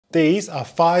These are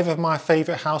 5 of my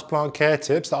favourite houseplant care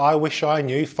tips that I wish I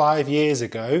knew 5 years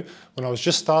ago when I was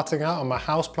just starting out on my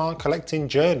houseplant collecting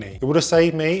journey. It would have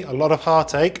saved me a lot of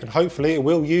heartache and hopefully it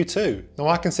will you too. Now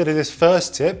I consider this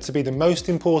first tip to be the most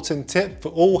important tip for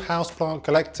all houseplant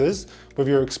collectors, whether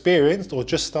you're experienced or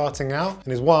just starting out,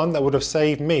 and is one that would have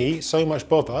saved me so much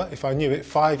bother if I knew it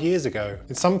 5 years ago.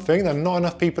 It's something that not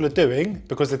enough people are doing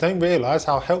because they don't realise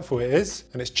how helpful it is,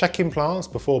 and it's checking plants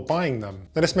before buying them.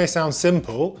 Now this may sound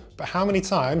simple, but how many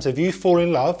times have you fallen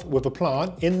in love with a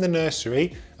plant in the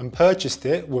nursery and purchased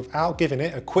it without giving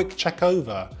it a quick check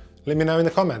over? Let me know in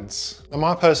the comments. Now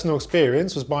my personal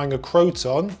experience was buying a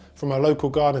croton from a local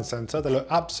garden centre that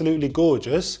looked absolutely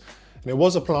gorgeous, and it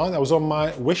was a plant that was on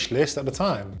my wish list at the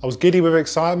time. I was giddy with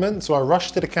excitement, so I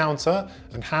rushed to the counter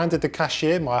and handed the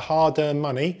cashier my hard-earned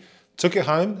money, took it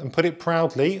home and put it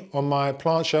proudly on my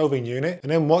plant shelving unit,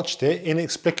 and then watched it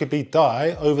inexplicably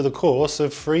die over the course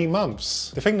of 3 months.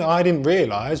 The thing that I didn't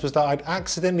realise was that I'd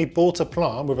accidentally bought a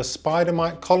plant with a spider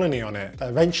mite colony on it that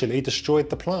eventually destroyed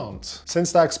the plant.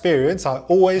 Since that experience, I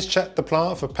always check the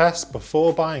plant for pests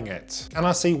before buying it. Can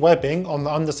I see webbing on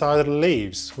the underside of the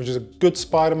leaves, which is a good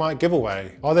spider mite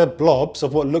giveaway? Are there blobs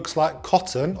of what looks like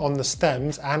cotton on the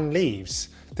stems and leaves?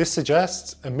 This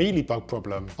suggests a mealybug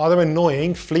problem. Are there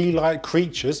annoying flea-like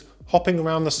creatures hopping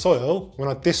around the soil when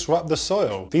I disrupt the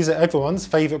soil? These are everyone's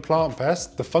favourite plant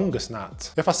pest, the fungus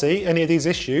gnat. If I see any of these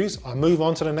issues, I move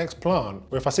on to the next plant.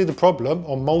 Or if I see the problem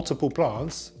on multiple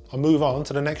plants, I move on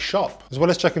to the next shop. As well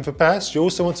as checking for pests, you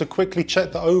also want to quickly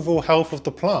check the overall health of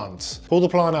the plant. Pull the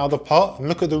plant out of the pot and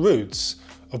look at the roots.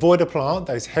 Avoid a plant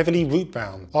that is heavily root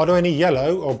bound. Are there any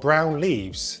yellow or brown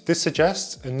leaves? This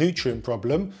suggests a nutrient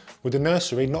problem with the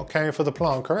nursery not caring for the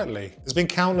plant correctly. There's been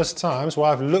countless times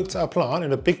where I've looked at a plant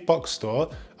in a big box store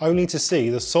only to see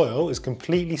the soil is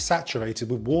completely saturated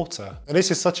with water. And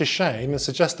this is such a shame and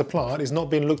suggests the plant is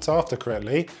not being looked after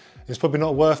correctly. It's probably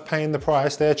not worth paying the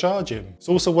price they're charging. It's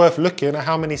also worth looking at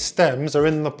how many stems are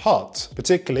in the pot,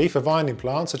 particularly for vining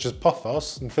plants such as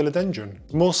pothos and philodendron.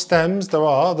 The more stems there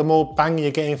are, the more bang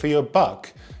you're getting for your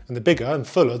buck, and the bigger and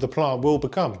fuller the plant will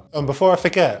become. And before I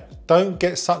forget, don't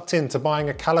get sucked into buying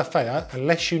a calathea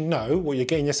unless you know what you're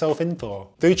getting yourself in for.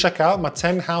 Do check out my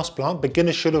 10 houseplant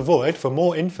beginners should avoid for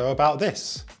more info about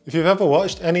this. If you've ever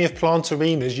watched any of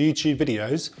Plantarina's YouTube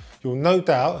videos, you'll no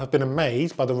doubt have been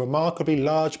amazed by the remarkably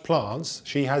large plants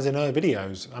she has in her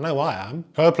videos. I know I am.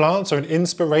 Her plants are an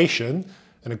inspiration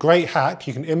and a great hack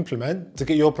you can implement to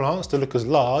get your plants to look as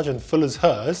large and full as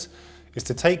hers is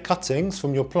to take cuttings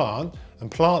from your plant and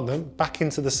plant them back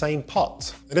into the same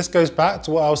pot. And this goes back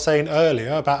to what I was saying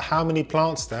earlier about how many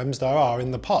plant stems there are in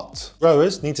the pot.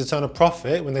 Growers need to turn a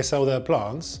profit when they sell their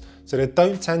plants, so they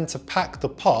don't tend to pack the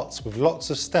pots with lots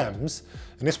of stems,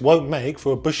 and this won't make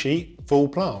for a bushy, full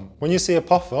plant. When you see a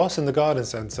pothos in the garden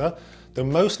centre, there'll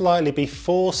most likely be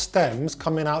 4 stems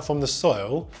coming out from the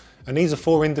soil, and these are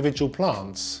 4 individual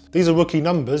plants. These are rookie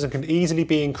numbers and can easily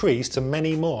be increased to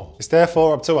many more. It's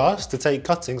therefore up to us to take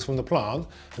cuttings from the plant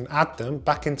and add them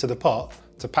back into the pot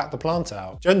to pack the plant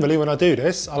out. Generally when I do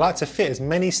this, I like to fit as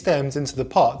many stems into the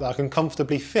pot that I can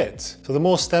comfortably fit. So the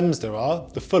more stems there are,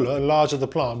 the fuller and larger the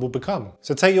plant will become.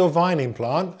 So take your vining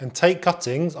plant and take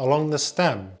cuttings along the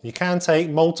stem. You can take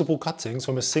multiple cuttings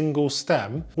from a single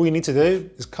stem. All you need to do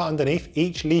is cut underneath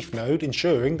each leaf node,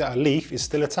 ensuring that a leaf is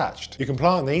still attached. You can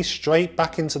plant these straight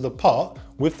back into the pot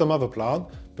with the mother plant,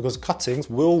 because cuttings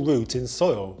will root in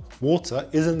soil. Water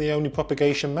isn't the only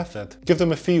propagation method. Give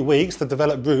them a few weeks to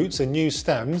develop roots and new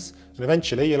stems, and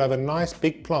eventually you'll have a nice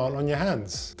big plant on your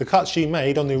hands. The cut she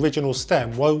made on the original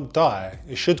stem won't die.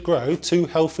 It should grow 2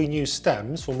 healthy new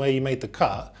stems from where you made the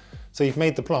cut, so you've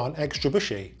made the plant extra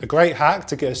bushy. A great hack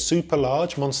to get a super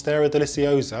large Monstera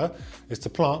deliciosa is to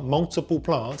plant multiple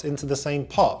plants into the same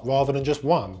pot rather than just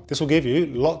one. This will give you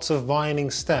lots of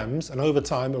vining stems, and over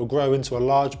time it will grow into a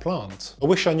large plant. I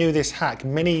wish I knew this hack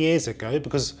many years ago,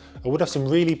 because I would have some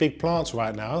really big plants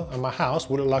right now and my house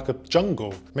would look like a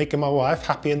jungle, making my wife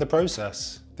happy in the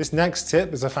process. This next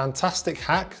tip is a fantastic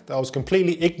hack that I was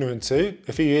completely ignorant to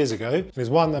a few years ago, and is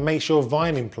one that makes your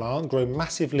vining plant grow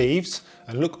massive leaves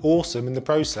and look awesome in the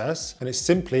process, and it's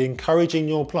simply encouraging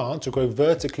your plant to grow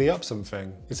vertically up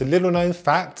something. It's a little known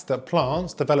fact that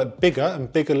plants develop bigger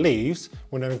and bigger leaves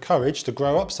when they're encouraged to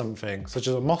grow up something, such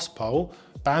as a moss pole,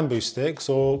 bamboo sticks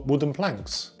or wooden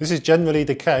planks. This is generally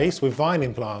the case with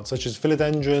vining plants such as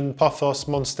philodendron, pothos,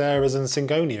 monsteras and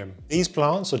syngonium. These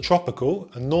plants are tropical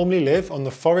and normally live on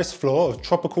the forest floor of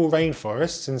tropical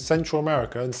rainforests in Central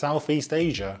America and Southeast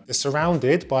Asia. They're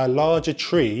surrounded by larger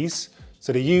trees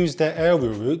So they use their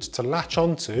aerial roots to latch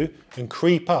onto and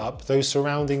creep up those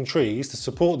surrounding trees to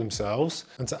support themselves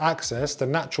and to access the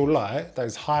natural light that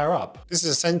is higher up. This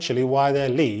is essentially why their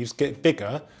leaves get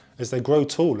bigger as they grow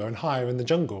taller and higher in the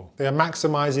jungle. They are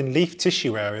maximising leaf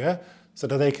tissue area so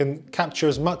that they can capture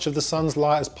as much of the sun's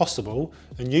light as possible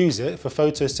and use it for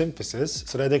photosynthesis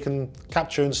so that they can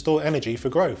capture and store energy for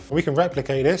growth. We can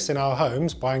replicate this in our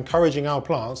homes by encouraging our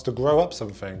plants to grow up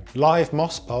something. Live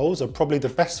moss poles are probably the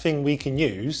best thing we can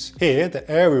use. Here, the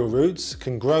aerial roots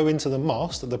can grow into the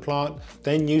moss that the plant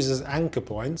then uses as anchor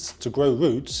points to grow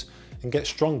roots and get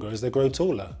stronger as they grow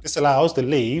taller. This allows the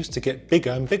leaves to get bigger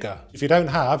and bigger. If you don't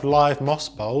have live moss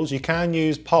poles, you can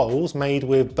use poles made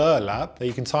with burlap that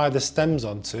you can tie the stems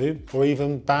onto, or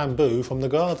even bamboo from the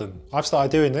garden. I've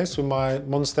started doing this with my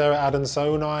Monstera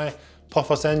adansonii,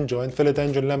 Pothos enjoin,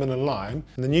 Philodendron lemon and lime,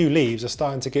 and the new leaves are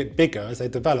starting to get bigger as they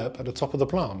develop at the top of the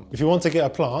plant. If you want to get a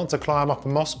plant to climb up a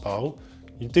moss pole,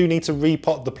 you do need to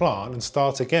repot the plant and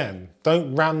start again.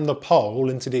 Don't ram the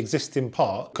pole into the existing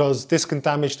pot because this can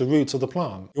damage the roots of the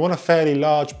plant. You want a fairly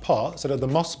large pot so that the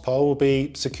moss pole will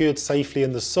be secured safely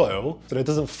in the soil so that it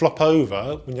doesn't flop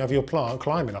over when you have your plant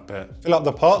climbing up it. Fill up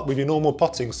the pot with your normal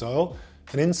potting soil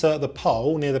and insert the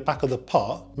pole near the back of the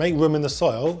pot, make room in the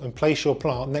soil and place your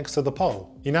plant next to the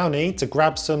pole. You now need to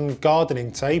grab some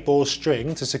gardening tape or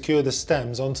string to secure the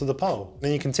stems onto the pole.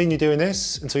 Then you continue doing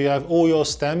this until you have all your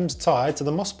stems tied to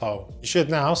the moss pole. You should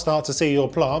now start to see your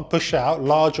plant push out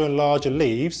larger and larger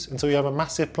leaves until you have a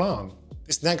massive plant.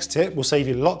 This next tip will save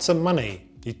you lots of money.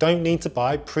 You don't need to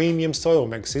buy premium soil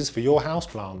mixes for your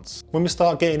houseplants. When we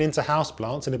start getting into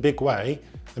houseplants in a big way,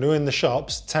 and we're in the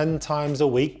shops 10 times a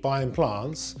week buying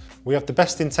plants, we have the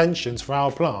best intentions for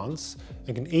our plants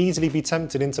and can easily be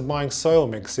tempted into buying soil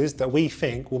mixes that we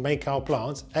think will make our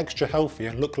plants extra healthy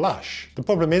and look lush. The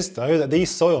problem is though that these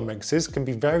soil mixes can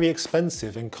be very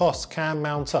expensive and costs can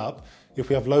mount up if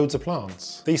we have loads of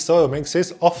plants. These soil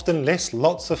mixes often list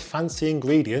lots of fancy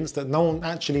ingredients that no one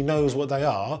actually knows what they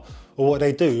are or what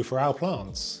they do for our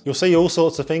plants. You'll see all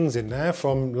sorts of things in there,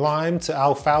 from lime to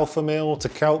alfalfa meal to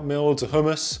kelp meal to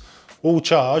hummus, all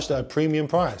charged at a premium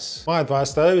price. My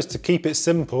advice though is to keep it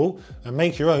simple and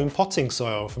make your own potting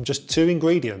soil from just 2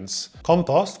 ingredients: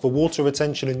 compost for water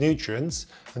retention and nutrients,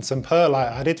 and some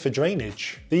perlite added for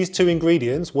drainage. These 2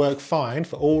 ingredients work fine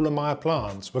for all of my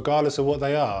plants, regardless of what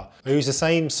they are. I use the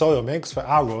same soil mix for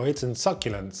aroids and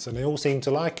succulents, and they all seem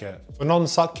to like it. For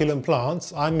non-succulent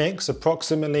plants, I mix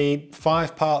approximately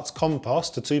 5 parts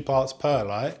compost to 2 parts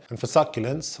perlite, and for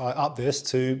succulents, I up this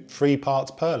to 3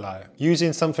 parts perlite.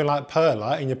 Using something like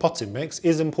perlite in your potting mix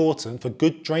is important for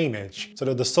good drainage, so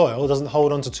that the soil doesn't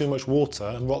hold on to too much water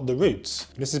and rot the roots.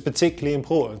 This is particularly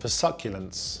important for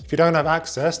succulents. If you don't have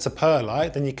access to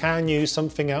perlite, then you can use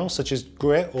something else such as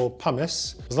grit or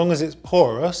pumice. As long as it's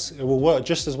porous, it will work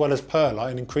just as well as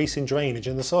perlite in increasing drainage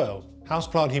in the soil.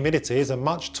 Houseplant humidity is a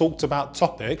much talked about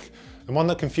topic and one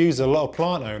that confuses a lot of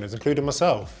plant owners, including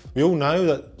myself. We all know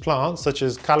that plants such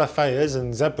as calophyas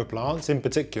and zebra plants in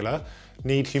particular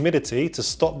need humidity to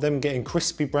stop them getting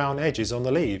crispy brown edges on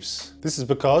the leaves. This is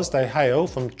because they hail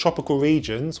from tropical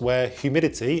regions where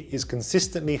humidity is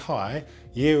consistently high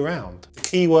year round. The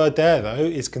key word there though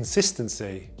is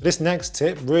consistency. This next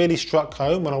tip really struck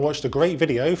home when I watched a great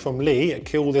video from Lee at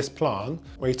Kill This Plant,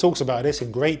 where he talks about this in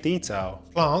great detail.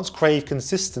 Plants crave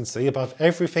consistency above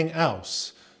everything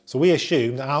else. So we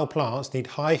assume that our plants need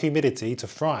high humidity to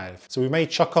thrive. So we may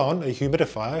chuck on a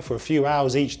humidifier for a few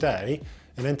hours each day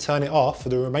and then turn it off for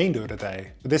the remainder of the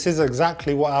day. But this is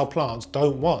exactly what our plants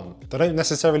don't want. They don't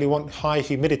necessarily want high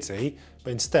humidity,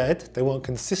 but instead they want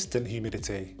consistent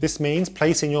humidity. This means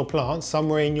placing your plant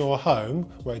somewhere in your home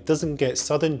where it doesn't get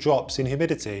sudden drops in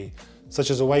humidity, such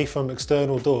as away from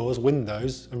external doors,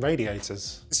 windows and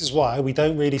radiators. This is why we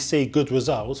don't really see good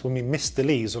results when we mist the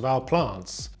leaves of our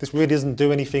plants. This really doesn't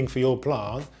do anything for your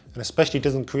plant, and especially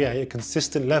doesn't create a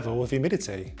consistent level of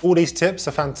humidity. All these tips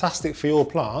are fantastic for your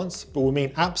plants, but will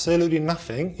mean absolutely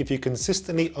nothing if you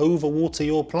consistently overwater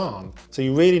your plant. So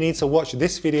you really need to watch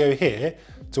this video here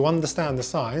to understand the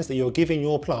signs that you're giving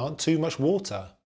your plant too much water.